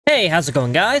Hey, how's it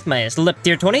going, guys? My name is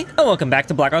LipTier20, and welcome back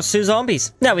to Black Ops 2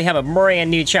 Zombies. Now, we have a brand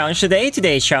new challenge today.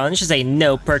 Today's challenge is a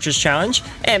no-purchase challenge,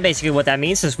 and basically what that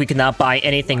means is we cannot buy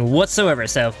anything whatsoever.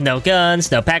 So, no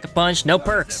guns, no pack-a-punch, no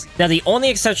perks. Now, the only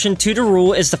exception to the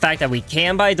rule is the fact that we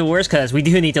can buy doors, because we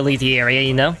do need to leave the area,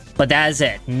 you know? But that is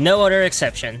it. No other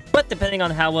exception. But depending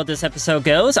on how well this episode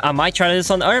goes, I might try this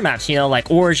on other maps, you know,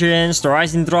 like Origins, the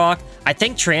Rising Rock. I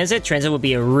think Transit would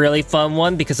be a really fun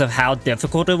one because of how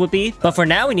difficult it would be. But for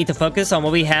now, we need to focus on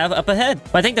what we have up ahead.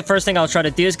 But I think the first thing I'll try to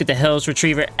do is get the Hills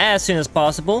Retriever as soon as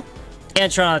possible. And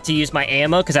try not to use my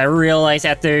ammo, because I realized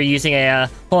after using a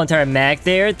whole entire mag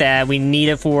there that we need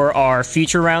it for our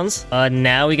future rounds.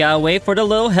 Now we gotta wait for the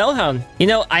little Hellhound. You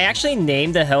know, I actually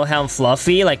named the Hellhound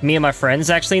Fluffy. Like, me and my friends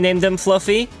actually named him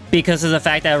Fluffy because of the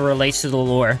fact that it relates to the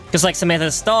lore. Because, like,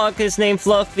 Samantha's dog is named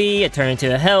Fluffy, it turned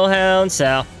into a Hellhound,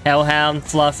 so Hellhound,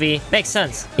 Fluffy, makes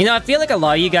sense. You know, I feel like a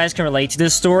lot of you guys can relate to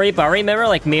this story, but I remember,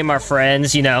 like, me and my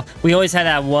friends, you know, we always had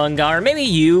that one guy, or maybe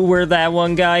you were that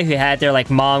one guy who had their, like,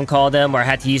 mom call them or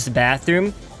had to use the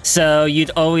bathroom. So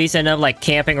you'd always end up like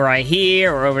camping right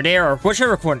here or over there or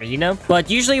whichever corner, you know? But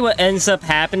usually what ends up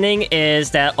happening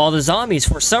is that all the zombies,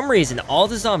 for some reason, all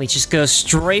the zombies just go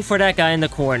straight for that guy in the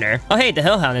corner. Oh, hey, the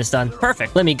Hellhound is done.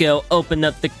 Perfect. Let me go open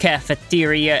up the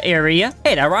cafeteria area.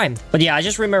 Hey, that rhymed. But yeah, I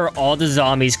just remember all the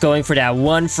zombies going for that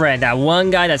one friend, that one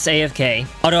guy that's AFK.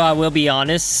 Although I will be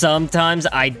honest, sometimes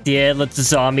I did let the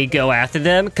zombie go after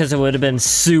them because it would have been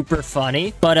super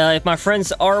funny. But if my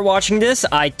friends are watching this,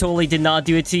 I totally did not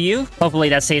do it to you. Hopefully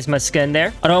that saves my skin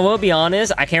there. Although I will be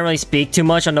honest, I can't really speak too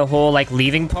much on the whole like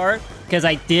leaving part because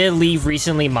I did leave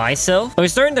recently myself. I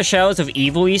was during the Shadows of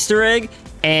Evil Easter egg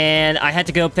and I had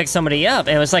to go pick somebody up,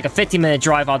 and it was like a 15-minute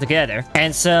drive altogether.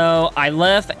 And so I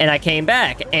left and I came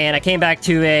back, and I came back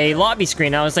to a lobby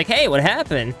screen. I was like, hey, what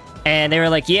happened? And they were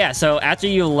like, yeah, so after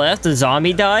you left, the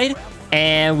zombie died.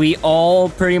 And we all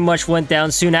pretty much went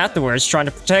down soon afterwards trying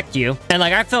to protect you. And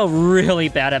like, I felt really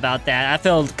bad about that. I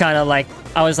felt kind of like,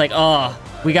 I was like, oh,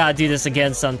 we gotta do this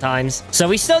again sometimes. So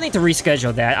we still need to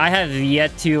reschedule that. I have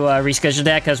yet to reschedule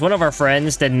that because one of our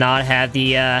friends did not have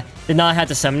the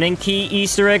summoning key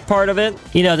Easter egg part of it.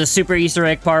 You know, the super Easter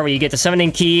egg part where you get the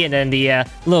summoning key and then the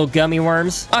little gummy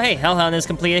worms. Oh, hey, Hellhound is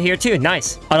completed here too.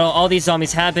 Nice. Although all these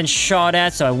zombies have been shot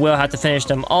at, so I will have to finish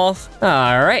them off.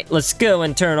 All right, let's go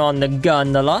and turn on the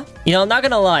gondola. You know, I'm not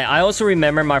gonna lie, I also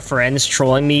remember my friends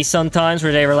trolling me sometimes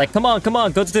where they were like, come on,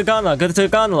 go to the gondola, go to the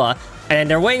gondola. And then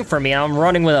they're waiting for me, and I'm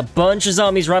running with a bunch of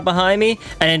zombies right behind me,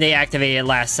 and then they activate it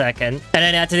last second. And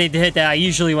then after they did that, I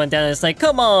usually went down and it's like,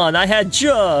 come on, I had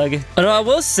Jug. Although I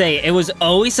will say, it was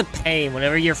always a pain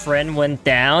whenever your friend went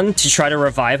down to try to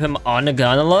revive him on the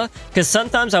gondola, because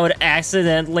sometimes I would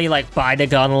accidentally, like, buy the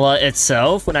gondola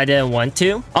itself when I didn't want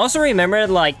to. I also remember,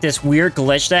 like, this weird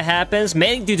glitch that happens,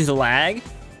 mainly due to the lag.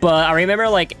 But I remember,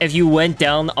 like, if you went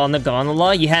down on the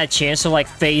gondola, you had a chance to, like,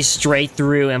 phase straight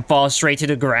through and fall straight to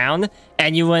the ground,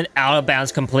 and you went out of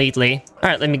bounds completely. All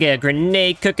right, let me get a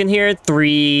grenade cooking here.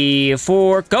 3,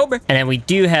 4, Cobra. And then we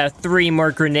do have 3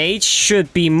 more grenades.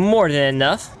 Should be more than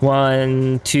enough.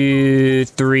 1, 2,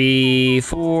 3,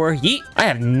 4. Yeet. I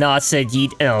have not said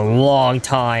yeet in a long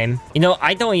time. You know,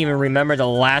 I don't even remember the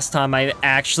last time I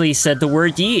actually said the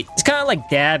word yeet. It's kind of like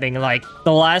dabbing. Like,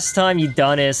 the last time you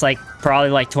done it is, like,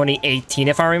 probably, like, 2018,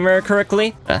 if I remember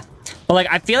correctly. But, like,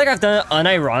 I feel like I've done it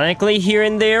unironically here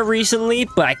and there recently,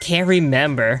 but I can't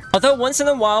remember. Although, once in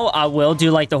a while, I will do,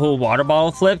 like, the whole water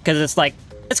bottle flip, because it's, like,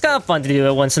 it's kind of fun to do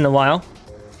it once in a while.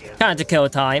 Kind of to kill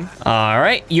time.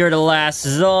 Alright, you're the last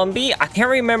zombie. I can't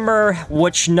remember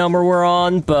which number we're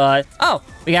on, but... oh,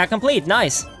 we got complete.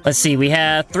 Nice. Let's see, we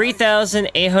have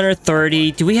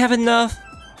 3,830. Do we have enough?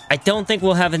 I don't think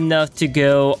we'll have enough to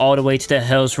go all the way to the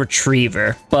Hills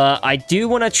Retriever, but I do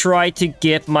want to try to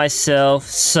get myself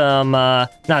some,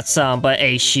 not some, but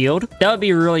a shield. That would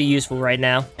be really useful right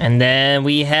now. And then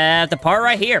we have the part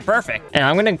right here. Perfect. And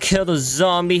I'm going to kill the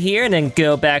zombie here and then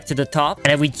go back to the top.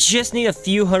 And we just need a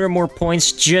few hundred more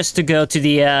points just to go to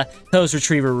the Hills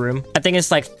Retriever room. I think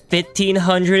it's like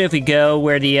 1,500 if we go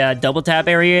where the double tap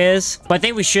area is. But I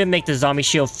think we should make the zombie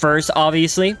shield first,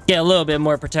 obviously. Get a little bit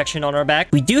more protection on our back.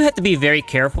 We do have to be very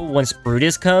careful once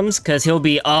Brutus comes, because he'll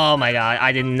be, oh my god,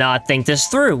 I did not think this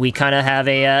through. We kind of have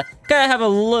a gotta have a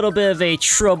little bit of a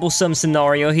troublesome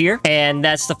scenario here, and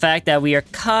that's the fact that we are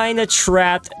kind of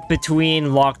trapped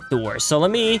between locked doors. So let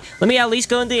me at least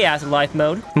go into the afterlife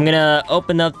mode. I'm gonna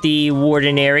open up the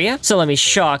warden area. So let me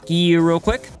shock you real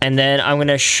quick, and then I'm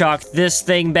gonna shock this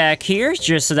thing back here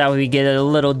just so that we get a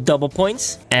little double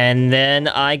points, and then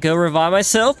I go revive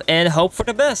myself and hope for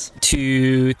the best.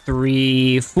 2,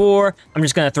 3, 4. I'm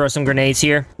just gonna throw some grenades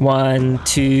here. 1,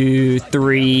 2,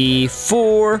 3,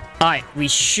 4. All right, we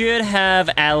should have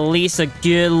at least a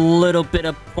good little bit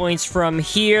of points from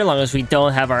here, as long as we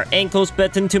don't have our ankles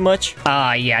bitten too much.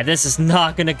 Yeah, this is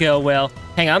not gonna go well.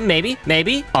 Hang on, maybe.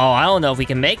 Oh, I don't know if we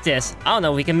can make this.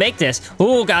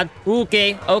 Oh, God.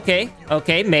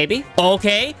 Okay, maybe.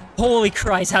 Okay. Holy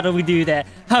Christ, how do we do that?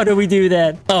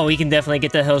 Oh, we can definitely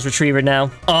get the Hills Retriever now.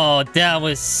 Oh, that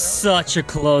was such a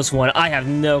close one. I have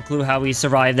no clue how we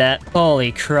survived that.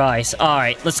 Holy Christ. All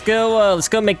right, let's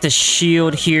go make the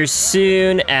shield here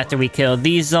soon after we kill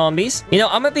these zombies. You know,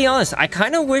 I'm gonna be honest. I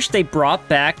kind of wish they brought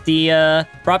back the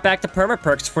perma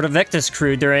perks for the Victus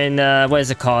crew during, what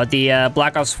is it called? The,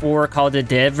 Black Ops 4 Call of the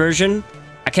Dead version.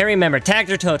 I can't remember. Tag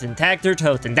der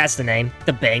Toten, that's the name.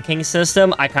 The banking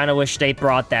system, I kind of wish they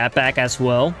brought that back as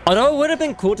well. Although it would have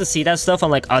been cool to see that stuff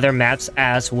on like other maps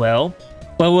as well.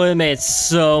 But it would have made it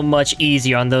so much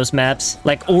easier on those maps.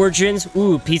 Like Origins,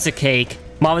 ooh, piece of cake.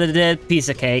 Mom of the Dead, piece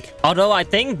of cake. Although I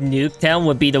think Nuketown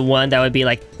would be the one that would be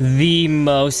like the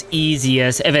most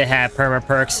easiest if it had perma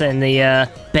perks in the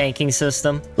banking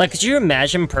system. Like, could you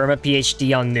imagine perma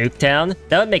PhD on Nuketown?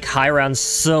 That would make high rounds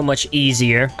so much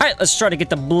easier. All right, let's try to get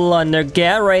the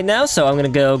Blundergat right now. So I'm gonna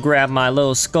go grab my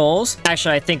little skulls.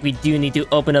 Actually, I think we do need to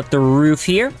open up the roof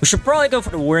here. We should probably go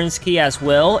for the Warden's Key as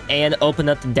well and open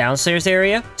up the downstairs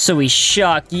area. So we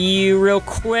shock you real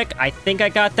quick. I think I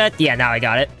got that. Yeah, now I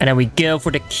got it. And then we go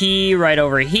for the key right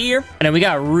over here, and then we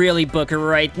got really Booker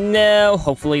right now.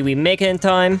 Hopefully we make it in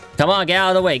time. Come on, get out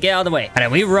of the way, and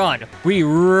then we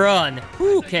run.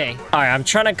 Okay, all right, I'm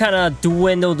trying to kind of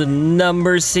dwindle the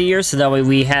numbers here so that way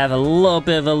we have a little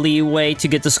bit of a leeway to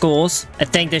get the skulls. I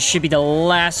think this should be the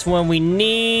last one we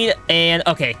need, and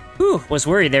okay. Whew, was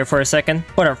worried there for a second.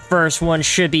 But our first one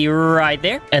should be right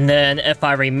there. And then if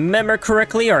I remember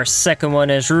correctly, our second one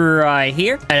is right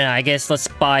here. And I guess let's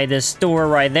buy this door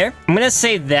right there. I'm gonna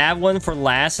save that one for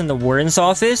last in the warden's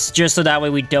office, just so that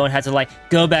way we don't have to like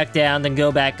go back down, then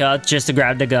go back up just to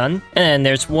grab the gun. And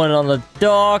there's one on the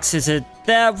docks. Is it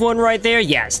that one right there?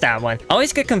 Yeah, it's that one. I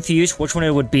always get confused which one it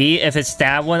would be, if it's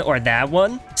that one or that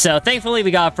one. So thankfully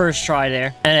we got first try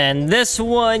there. And then this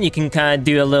one, you can kind of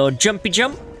do a little jumpy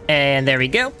jump. And there we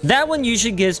go. That one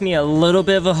usually gives me a little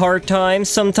bit of a hard time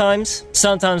sometimes.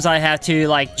 Sometimes I have to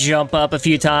like jump up a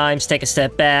few times, take a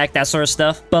step back, that sort of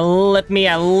stuff. But let me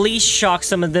at least shock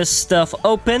some of this stuff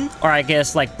open. Or I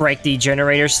guess like break the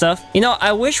generator stuff. You know,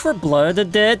 I wish for Blood of the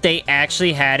Dead, they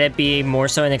actually had it be more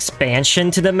so an expansion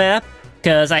to the map.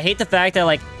 Because I hate the fact that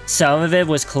like some of it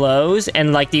was closed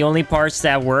and like the only parts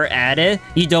that were added,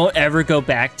 you don't ever go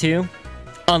back to.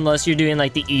 Unless you're doing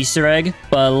like the Easter egg.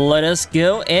 But let us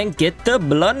go and get the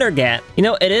Blundergat. You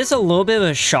know, it is a little bit of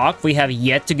a shock we have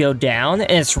yet to go down,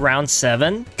 and it's round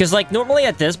 7. Because like normally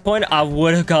at this point, I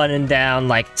would have gotten down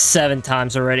like 7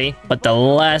 times already. But the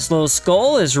last little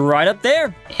skull is right up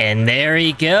there. And there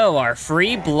you go, our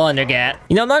free Blundergat.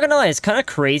 You know, I'm not gonna lie, it's kind of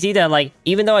crazy that like,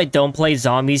 even though I don't play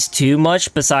zombies too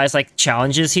much, besides like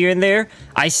challenges here and there,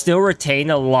 I still retain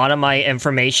a lot of my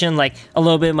information, like a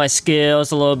little bit of my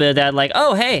skills, a little bit of that like,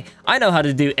 oh, hey, I know how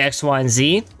to do X, Y, and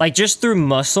Z. Like, just through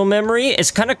muscle memory,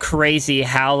 it's kind of crazy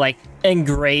how, like,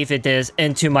 engraved it is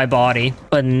into my body.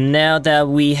 But now that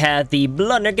we have the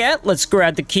Blundergat, let's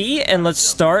grab the key and let's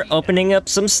start opening up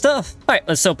some stuff. All right,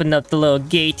 let's open up the little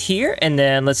gate here, and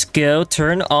then let's go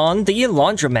turn on the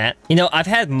laundromat. You know, I've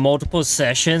had multiple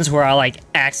sessions where I, like,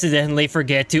 accidentally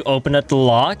forget to open up the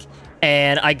lock,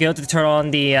 and I go to turn on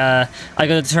the,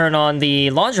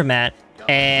 laundromat,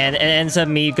 and it ends up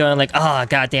me going like, oh,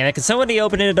 god damn it, can somebody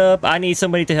open it up? I need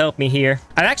somebody to help me here.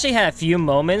 I've actually had a few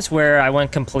moments where I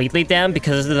went completely down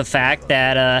because of the fact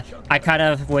that I kind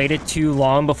of waited too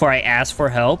long before I asked for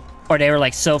help. Or they were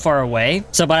like so far away.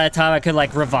 So by the time I could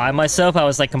like revive myself, I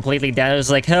was like completely down. It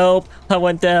was like, help, I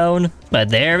went down. But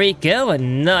there we go, a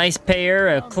nice pair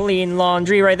of clean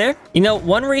laundry right there. You know,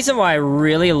 one reason why I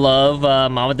really love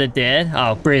Mom of the Dead.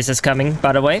 Oh, Breeze is coming,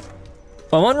 by the way.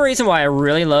 But one reason why I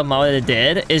really love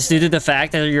MOTD is due to the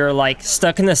fact that you're like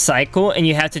stuck in a cycle and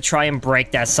you have to try and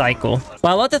break that cycle.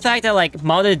 But I love the fact that like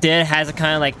MOTD has a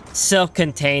kind of like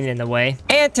self-contained in a way.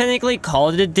 And technically Call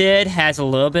of Duty has a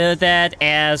little bit of that,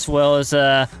 as well as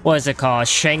what is it called?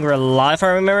 Shangri-La, if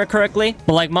I remember correctly.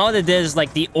 But like MOTD is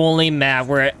like the only map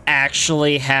where it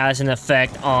actually has an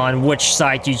effect on which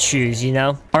side you choose, you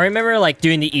know? I remember like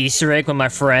doing the Easter egg with my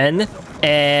friend,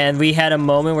 and we had a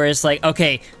moment where it's like,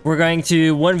 okay, we're going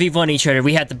to 1v1 each other.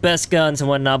 We had the best guns and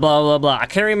whatnot, blah, blah, blah. I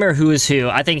can't remember who was who.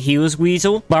 I think he was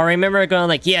Weasel. But I remember going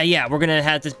like, yeah, we're gonna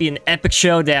have this be an epic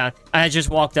showdown. I just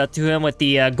walked up to him with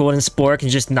the golden spork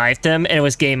and just knifed him, and it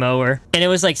was game over. And it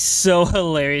was like so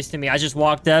hilarious to me. I just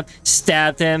walked up,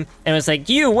 stabbed him, and it was like,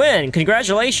 you win!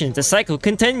 Congratulations! The cycle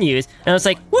continues. And I was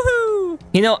like, woohoo!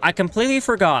 You know, I completely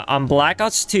forgot. On Black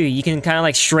Ops 2, you can kind of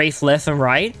like strafe left and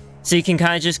right. So you can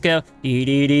kind of just go do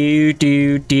do do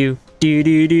do do do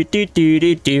do do do do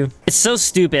do do. It's so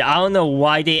stupid. I don't know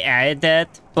why they added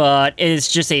that, but it is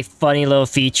just a funny little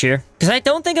feature. Because I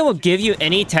don't think it will give you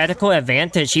any tactical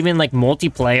advantage, even like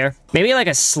multiplayer. Maybe like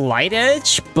a slight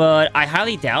edge, but I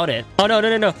highly doubt it. Oh no,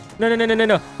 no, no, no, no, no, no, no, no,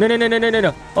 no, no, no, no, no, no,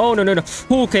 no. Oh no, no, no.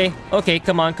 Okay,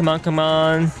 come on, come on, come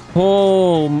on.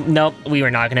 Oh, nope, we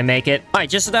were not gonna make it. All right,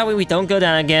 just so that way we don't go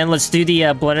down again, let's do the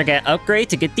Blundergat upgrade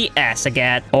to get the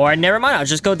Asagat. Or never mind, I'll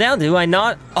just go down, do I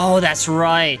not? Oh, that's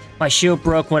right. My shield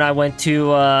broke when I went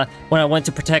to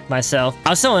protect myself. I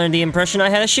was still under the impression I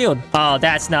had a shield. Oh,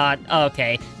 that's not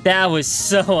okay. That was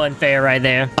so unfair right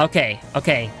there.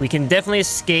 Okay, we can definitely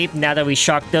escape now that we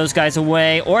shocked those guys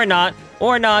away, or not.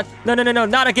 Or not. No, no, no, no,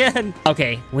 not again.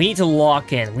 Okay, we need to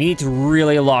lock in. We need to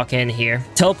really lock in here.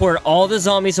 Teleport all the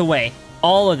zombies away.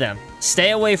 All of them. Stay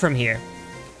away from here.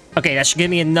 Okay, that should give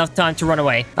me enough time to run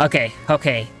away.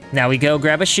 Okay. Now we go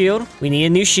grab a shield. We need a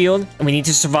new shield, and we need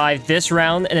to survive this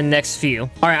round and the next few.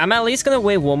 All right, I'm at least gonna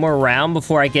wait one more round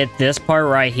before I get this part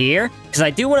right here, because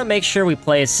I do want to make sure we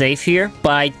play it safe here.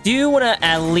 But I do want to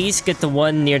at least get the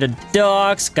one near the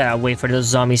docks. Gotta wait for those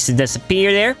zombies to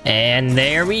disappear there. And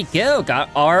there we go. Got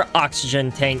our oxygen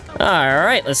tank. All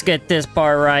right, let's get this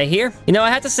part right here. You know, I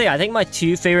have to say, I think my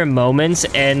two favorite moments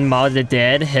in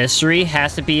MOTD history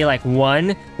has to be like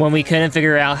one, when we couldn't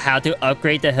figure out how to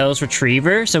upgrade the Hills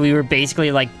Retriever. So we were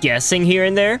basically like guessing here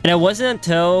and there. And it wasn't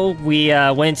until we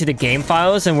went into the game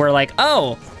files and we're like,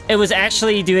 oh, it was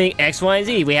actually doing X, Y, and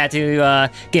Z. We had to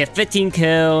get 15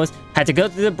 kills, had to go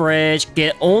through the bridge,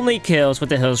 get only kills with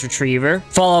the Hills Retriever,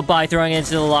 followed by throwing it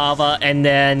into the lava, and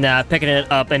then picking it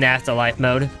up in Afterlife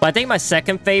mode. But I think my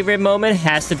second favorite moment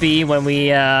has to be when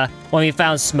we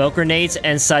found smoke grenades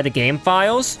inside the game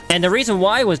files. And the reason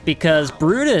why was because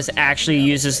Brutus actually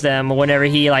uses them whenever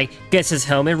he like gets his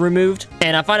helmet removed.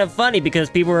 And I find it funny because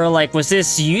people were like, was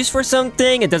this used for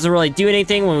something? It doesn't really do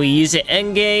anything when we use it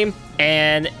in game.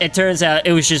 And it turns out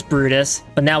it was just Brutus.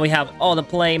 But now we have all the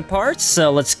playing parts,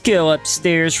 so let's go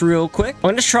upstairs real quick.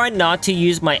 I'm gonna try not to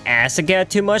use my Asagat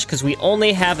too much because we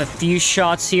only have a few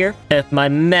shots here. If my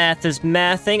math is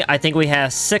mathing, I think we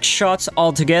have 6 shots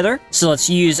altogether. So let's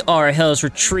use our Hills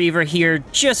Retriever here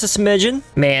just a smidgen.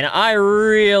 Man, I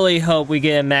really hope we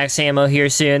get max ammo here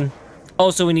soon.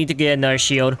 Also, we need to get another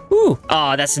shield. Ooh.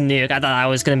 Oh, that's a nuke. I thought I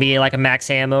was gonna be like a max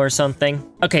ammo or something.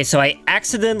 Okay, so I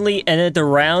accidentally ended the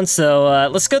round, so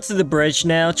let's go to the bridge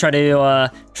now. Try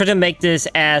to make this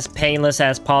as painless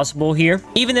as possible here.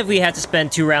 Even if we had to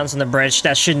spend 2 rounds on the bridge,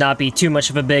 that should not be too much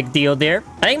of a big deal there.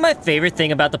 I think my favorite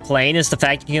thing about the plane is the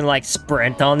fact you can like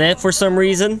sprint on it for some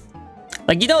reason.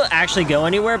 Like, you don't actually go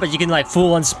anywhere, but you can like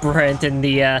full on sprint and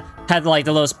have like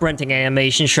the little sprinting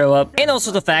animation show up. And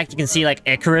also the fact you can see like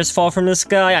Icarus fall from the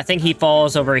sky. I think he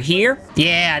falls over here.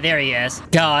 Yeah, there he is.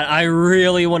 God, I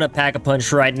really want to pack a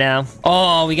punch right now.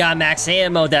 Oh, we got max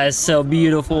ammo. That is so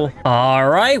beautiful. All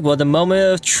right, well, the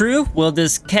moment of truth, will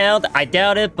this count? I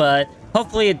doubt it, but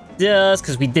hopefully it does,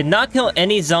 because we did not kill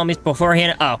any zombies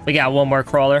beforehand. Oh, we got one more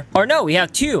crawler. Or no, we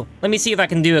have 2. Let me see if I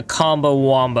can do a combo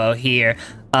wombo here.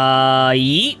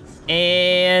 Yeet.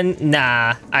 And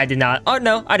nah, I did not. Oh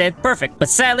no, I did. Perfect. But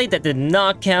sadly, that did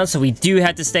not count, so we do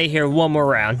have to stay here one more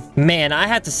round. Man, I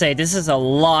have to say, this is a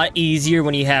lot easier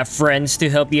when you have friends to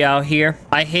help you out here.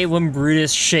 I hate when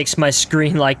Brutus shakes my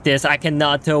screen like this. I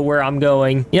cannot tell where I'm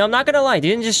going. You know, I'm not gonna lie,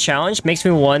 doing this challenge makes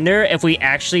me wonder if we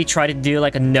actually try to do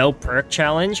like a no perk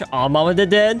challenge on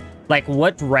MOTD. Like,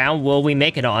 what round will we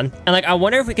make it on? And like, I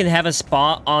wonder if we can have a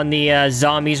spot on the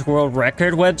Zombies World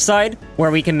Record website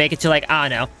where we can make it to like, I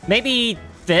don't know, maybe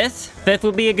 5th 5th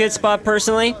would be a good spot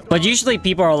personally, but usually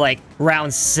people are like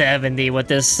round 70 with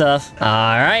this stuff.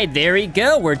 Alright, there we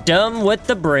go. We're done with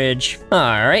the bridge.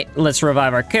 Alright, let's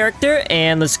revive our character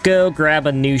and let's go grab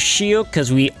a new shield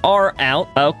because we are out.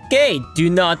 Okay, do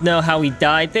not know how we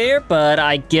died there, but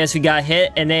I guess we got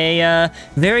hit in a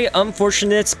very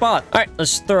unfortunate spot. Alright,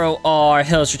 let's throw our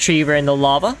Hell's Retriever in the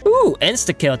lava. Ooh,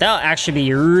 insta-kill. That'll actually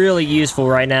be really useful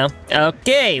right now.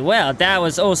 Okay, well, that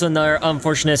was also another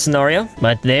unfortunate scenario,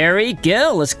 but there we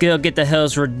go. Let's go get the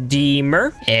Hell's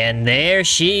Redeemer, and there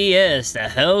she is, the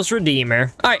Hell's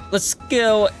Redeemer. Alright, let's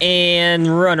go and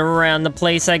run around the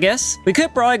place, I guess. We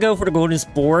could probably go for the Golden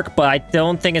Spork, but I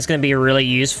don't think it's going to be really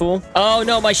useful. Oh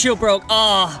no, my shield broke.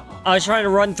 Ah! I was trying to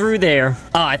run through there.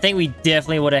 Oh, I think we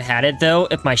definitely would have had it, though,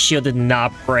 if my shield did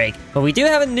not break. But we do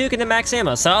have a nuke and a max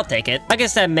ammo, so I'll take it. I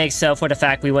guess that makes up for the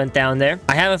fact we went down there.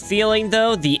 I have a feeling,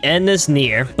 though, the end is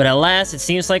near. But alas, it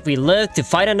seems like we live to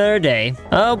fight another day.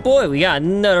 Oh boy, we got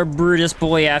another Brutus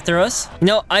boy after us. You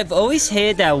know, I've always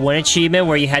hated that one achievement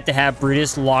where you had to have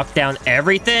Brutus lock down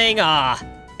everything. Ah.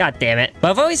 God damn it.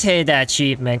 But I've always hated that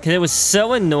achievement because it was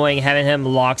so annoying having him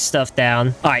lock stuff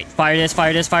down. Alright, fire this,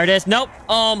 fire this, fire this. Nope.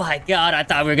 Oh my god, I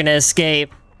thought we were gonna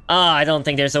escape. I don't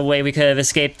think there's a way we could have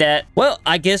escaped that. Well,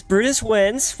 I guess Brutus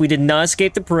wins. We did not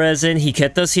escape the prison. He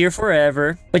kept us here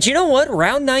forever. But you know what?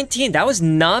 Round 19, that was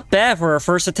not bad for our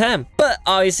first attempt. But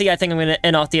obviously, I think I'm going to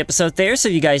end off the episode there. So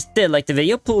if you guys did like the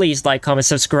video, please like, comment,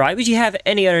 subscribe. If you have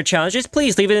any other challenges,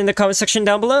 please leave it in the comment section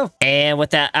down below. And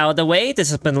with that out of the way, this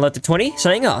has been Left20,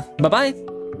 signing off.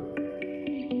 Bye-bye.